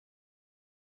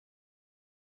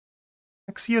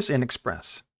Axios and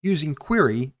Express using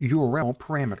query URL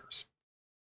parameters.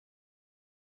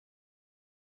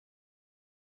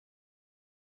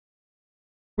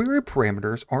 Query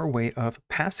parameters are a way of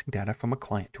passing data from a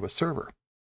client to a server.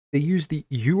 They use the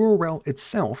URL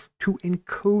itself to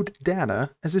encode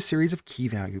data as a series of key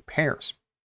value pairs.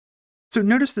 So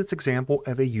notice this example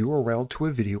of a URL to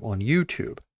a video on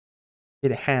YouTube.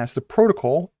 It has the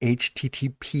protocol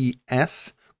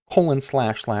https://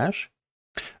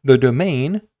 the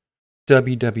domain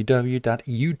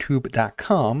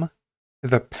www.youtube.com,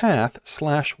 the path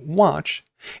 /watch,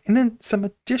 and then some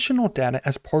additional data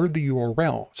as part of the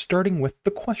URL, starting with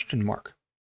the question mark.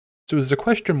 So there's a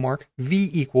question mark, v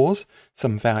equals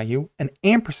some value, an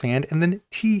ampersand, and then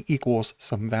t equals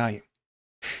some value.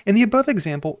 In the above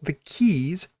example, the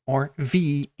keys are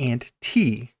v and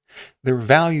t. Their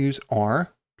values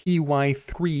are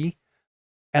py3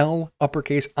 l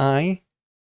uppercase I,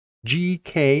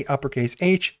 gk uppercase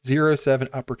h, 07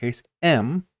 uppercase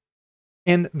m,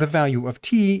 and the value of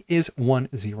t is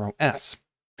 10s.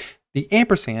 The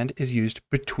ampersand is used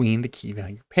between the key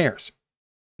value pairs.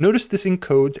 Notice this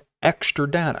encodes extra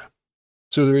data.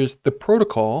 So there is the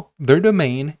protocol, their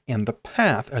domain, and the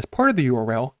path as part of the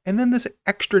URL, and then this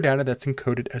extra data that's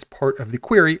encoded as part of the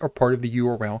query or part of the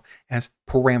URL as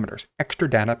parameters, extra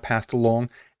data passed along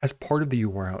as part of the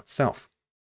URL itself.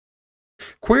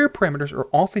 Query parameters are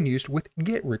often used with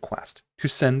GET request to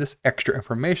send this extra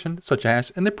information, such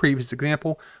as in the previous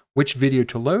example, which video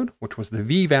to load, which was the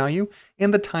V value,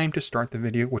 and the time to start the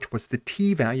video, which was the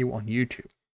T value on YouTube.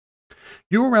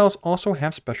 URLs also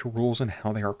have special rules in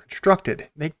how they are constructed.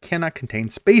 They cannot contain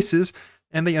spaces,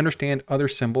 and they understand other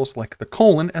symbols like the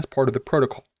colon as part of the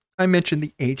protocol. I mentioned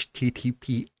the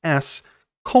https://.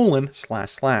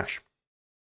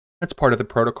 That's part of the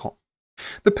protocol.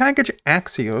 The package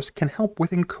Axios can help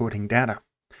with encoding data.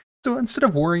 So instead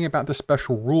of worrying about the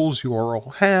special rules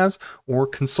URL has or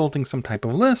consulting some type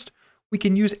of list, we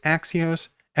can use Axios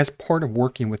as part of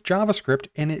working with JavaScript,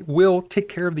 and it will take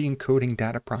care of the encoding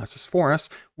data process for us.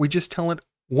 We just tell it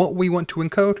what we want to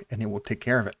encode, and it will take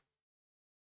care of it.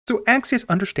 So Axios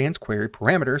understands query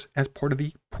parameters as part of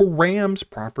the params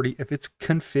property of its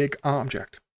config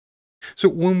object. So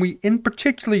when we in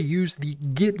particular use the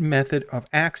get method of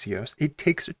Axios, it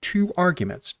takes two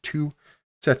arguments, two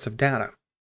sets of data.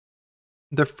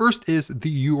 The first is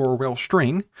the URL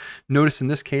string. Notice in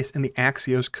this case in the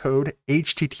Axios code,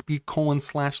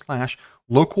 http://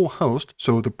 localhost,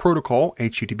 so the protocol,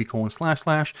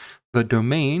 http:// the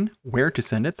domain, where to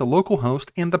send it, the localhost,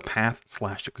 and the path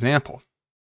 /example.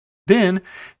 Then,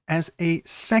 as a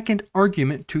second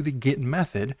argument to the get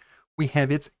method, we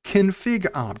have its config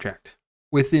object.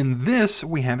 Within this,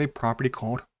 we have a property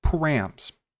called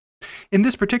params. In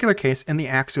this particular case, in the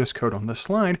Axios code on this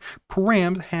slide,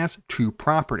 params has two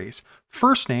properties.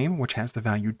 First name, which has the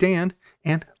value Dan,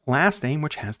 and last name,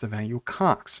 which has the value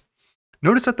Cox.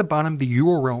 Notice at the bottom the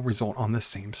URL result on the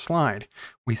same slide.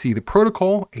 We see the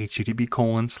protocol,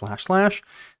 http://,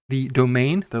 the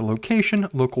domain, the location,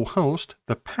 localhost,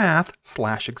 the path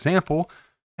 /example,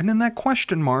 and then that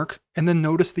question mark, and then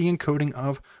notice the encoding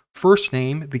of first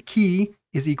name, the key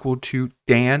is equal to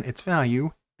Dan, its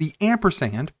value, the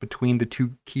ampersand between the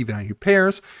two key value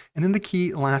pairs, and then the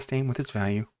key last name with its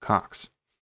value Cox.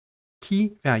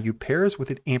 Key value pairs with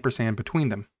an ampersand between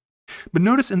them. But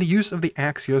notice in the use of the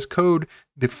Axios code,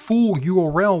 the full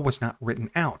URL was not written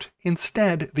out.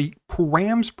 Instead, the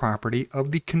params property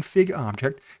of the config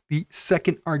object, the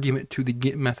second argument to the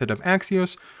get method of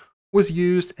Axios, was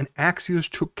used, and Axios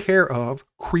took care of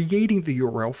creating the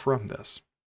URL from this.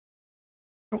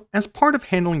 So as part of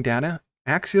handling data,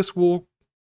 Axios will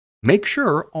make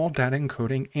sure all data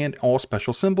encoding and all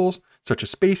special symbols, such as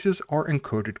spaces, are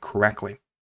encoded correctly.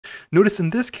 Notice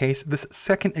in this case, this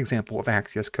second example of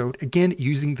Axios code, again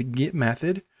using the get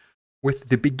method with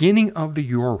the beginning of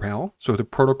the URL, so the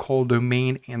protocol,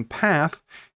 domain, and path,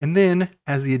 and then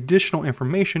as the additional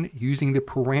information using the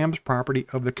params property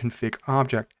of the config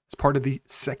object as part of the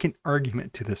second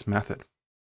argument to this method.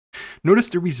 Notice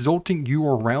the resulting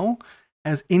URL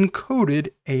has encoded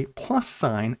a plus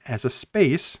sign as a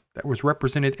space that was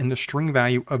represented in the string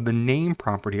value of the name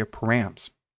property of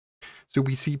params. So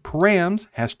we see params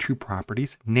has two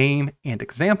properties, name and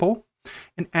example,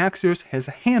 and Axios has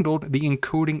handled the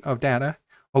encoding of data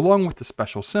along with the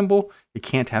special symbol. It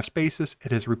can't have spaces,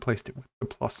 it has replaced it with the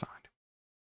plus sign.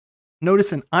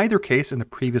 Notice in either case, in the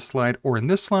previous slide or in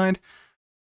this slide,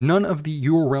 none of the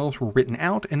URLs were written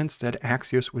out, and instead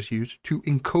Axios was used to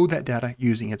encode that data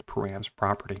using its params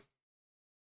property.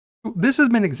 This has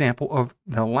been an example of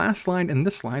the last slide and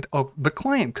this slide of the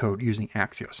client code using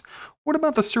Axios. What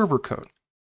about the server code?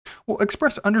 Well,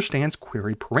 Express understands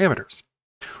query parameters.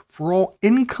 For all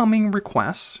incoming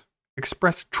requests,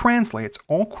 Express translates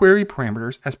all query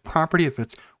parameters as property of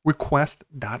its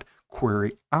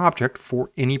request.query object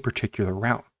for any particular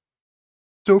route.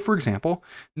 So for example,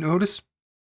 notice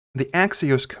the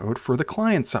Axios code for the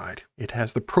client side. It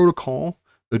has the protocol,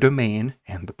 the domain,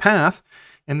 and the path,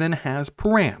 and then has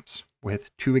params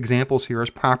with two examples here as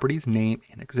properties, name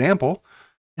and example.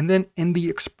 And then in the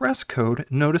Express code,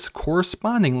 notice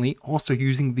correspondingly also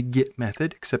using the get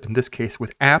method, except in this case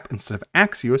with app instead of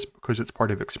Axios because it's part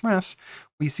of Express,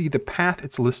 we see the path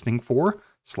it's listening for,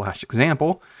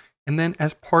 /example, and then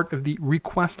as part of the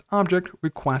request object,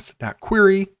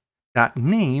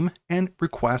 request.query.name and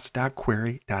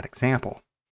request.query.example.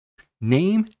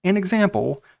 Name and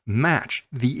example match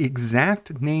the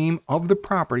exact name of the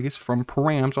properties from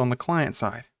params on the client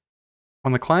side.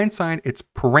 On the client side, it's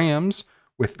params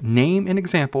with name and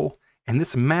example, and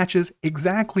this matches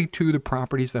exactly to the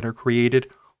properties that are created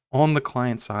on the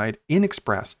client side in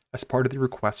Express as part of the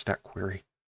request.query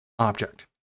object.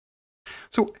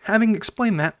 So having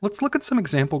explained that, let's look at some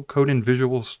example code in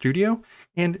Visual Studio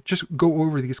and just go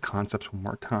over these concepts one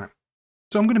more time.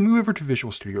 So I'm going to move over to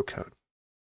Visual Studio Code.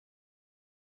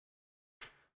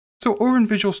 So over in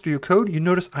Visual Studio Code, you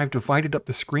notice I've divided up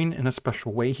the screen in a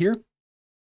special way here.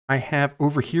 I have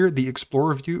over here the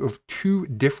Explorer view of two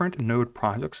different Node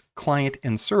projects, client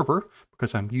and server,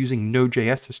 because I'm using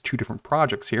Node.js as two different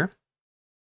projects here.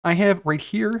 I have right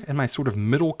here in my sort of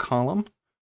middle column,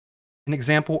 an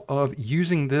example of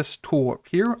using this tool up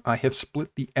here. I have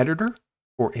split the editor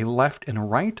for a left and a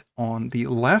right. On the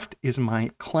left is my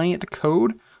client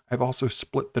code. I've also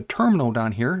split the terminal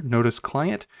down here, notice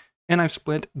client, and I've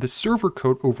split the server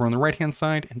code over on the right-hand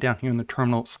side, and down here in the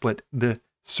terminal, split the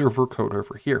server code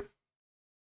over here.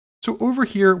 So over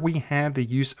here, we have the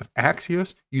use of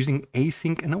Axios using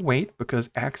async and await because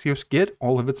Axios get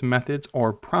all of its methods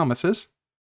are promises.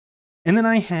 And then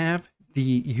I have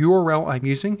the URL I'm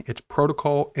using, its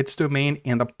protocol, its domain,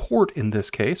 and a port in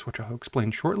this case, which I'll explain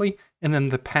shortly, and then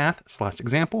the path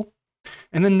 /example.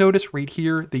 And then notice right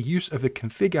here, the use of the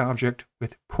config object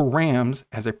with params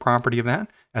as a property of that,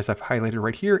 as I've highlighted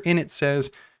right here, and it says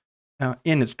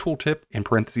in its tooltip, in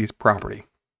parentheses, property.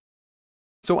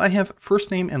 So I have first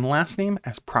name and last name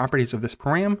as properties of this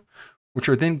param, which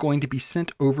are then going to be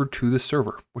sent over to the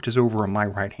server, which is over on my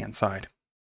right-hand side.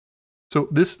 So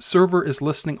this server is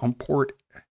listening on port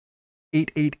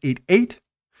 8888.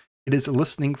 It is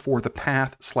listening for the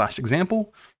path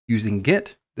 /example using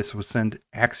get. This would send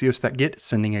Axios.get,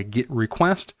 sending a get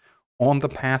request on the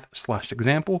path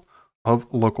 /example of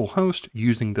localhost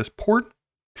using this port.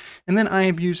 And then I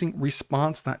am using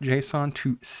response.json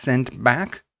to send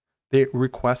back the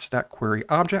request.query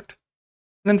object.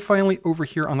 And then finally over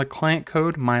here on the client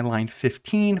code, my line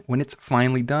 15, when it's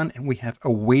finally done and we have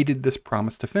awaited this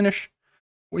promise to finish,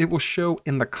 it will show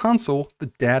in the console the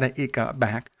data it got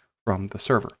back from the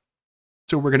server.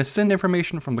 So we're going to send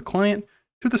information from the client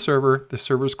to the server. The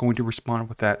server is going to respond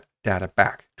with that data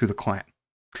back to the client.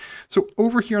 So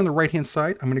over here on the right-hand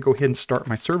side, I'm going to go ahead and start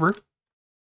my server.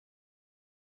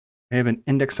 I have an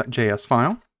index.js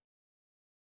file.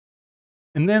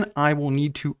 And then I will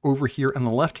need to, over here on the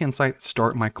left-hand side,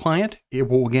 start my client. It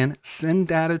will again send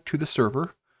data to the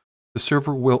server. The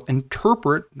server will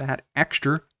interpret that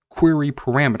extra query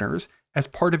parameters as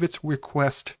part of its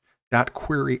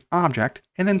request.query object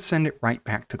and then send it right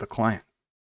back to the client.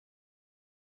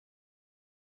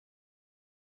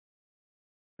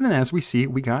 And then as we see,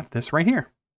 we got this right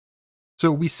here.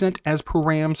 So we sent as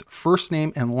params first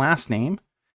name and last name.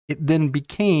 It then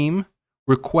became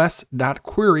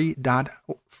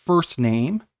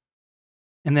request.query.firstname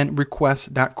and then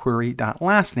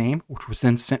request.query.lastname, which was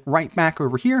then sent right back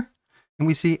over here. And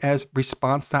we see as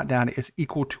response.data is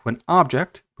equal to an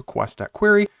object,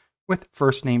 request.query, with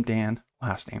first name Dan,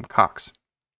 last name Cox.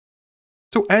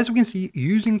 So as we can see,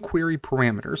 using query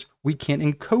parameters, we can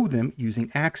encode them using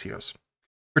Axios,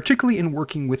 particularly in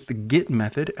working with the get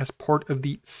method as part of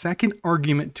the second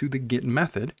argument to the get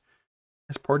method.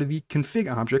 As part of the config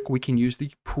object, we can use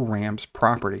the params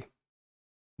property.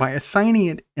 By assigning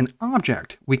it an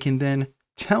object, we can then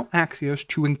tell Axios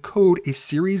to encode a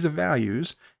series of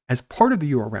values as part of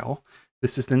the URL.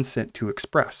 This is then sent to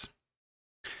Express.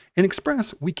 In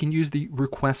Express, we can use the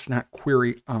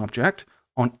request.query object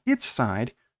on its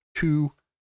side to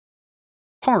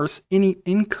parse any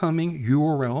incoming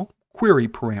URL query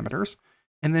parameters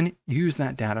and then use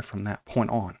that data from that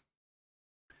point on.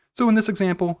 So in this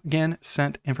example, again,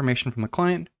 sent information from the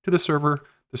client to the server.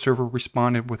 The server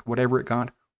responded with whatever it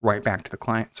got right back to the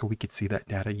client so we could see that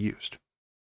data used.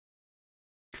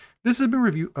 This has been a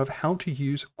review of how to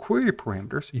use query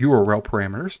parameters, URL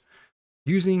parameters,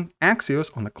 using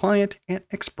Axios on the client and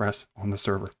Express on the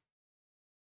server.